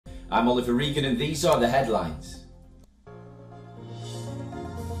I'm Oliver Regan and these are the headlines.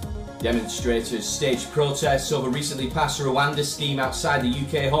 Demonstrators staged protests over recently passed Rwanda scheme outside the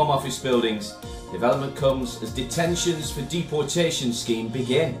UK Home Office buildings. Development comes as detentions for deportation scheme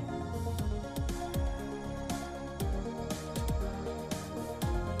begin.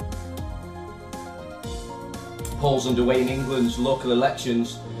 Polls underway in England's local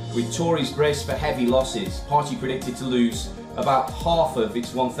elections, with Tories braced for heavy losses. Party predicted to lose about half of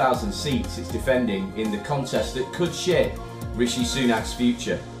its 1,000 seats it's defending in the contest that could shape Rishi Sunak's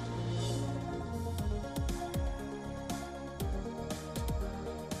future.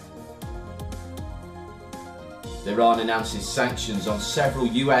 Iran announces sanctions on several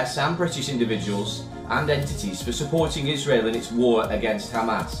US and British individuals and entities for supporting Israel in its war against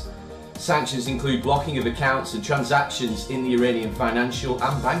Hamas. Sanctions include blocking of accounts and transactions in the Iranian financial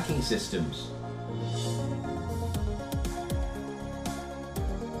and banking systems.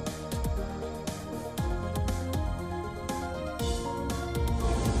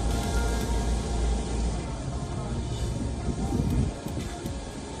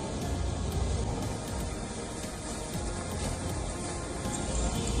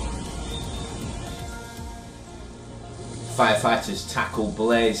 Firefighters tackle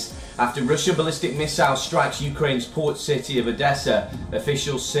blaze after Russian ballistic missile strikes Ukraine's port city of Odesa.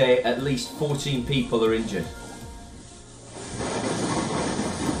 Officials say at least 14 people are injured.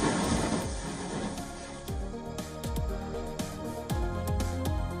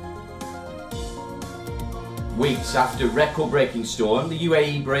 Weeks after record-breaking storm, the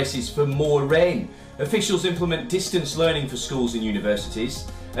UAE braces for more rain. Officials implement distance learning for schools and universities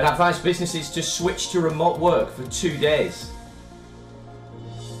and advise businesses to switch to remote work for 2 days.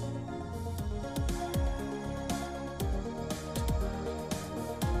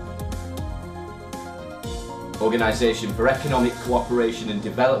 Organisation for Economic Cooperation and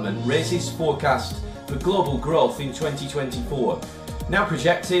Development raises forecast for global growth in 2024. Now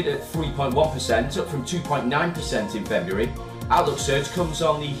projected at 3.1%, up from 2.9% in February. Outlook surge comes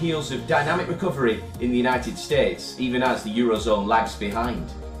on the heels of dynamic recovery in the United States, even as the Eurozone lags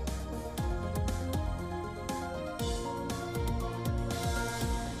behind.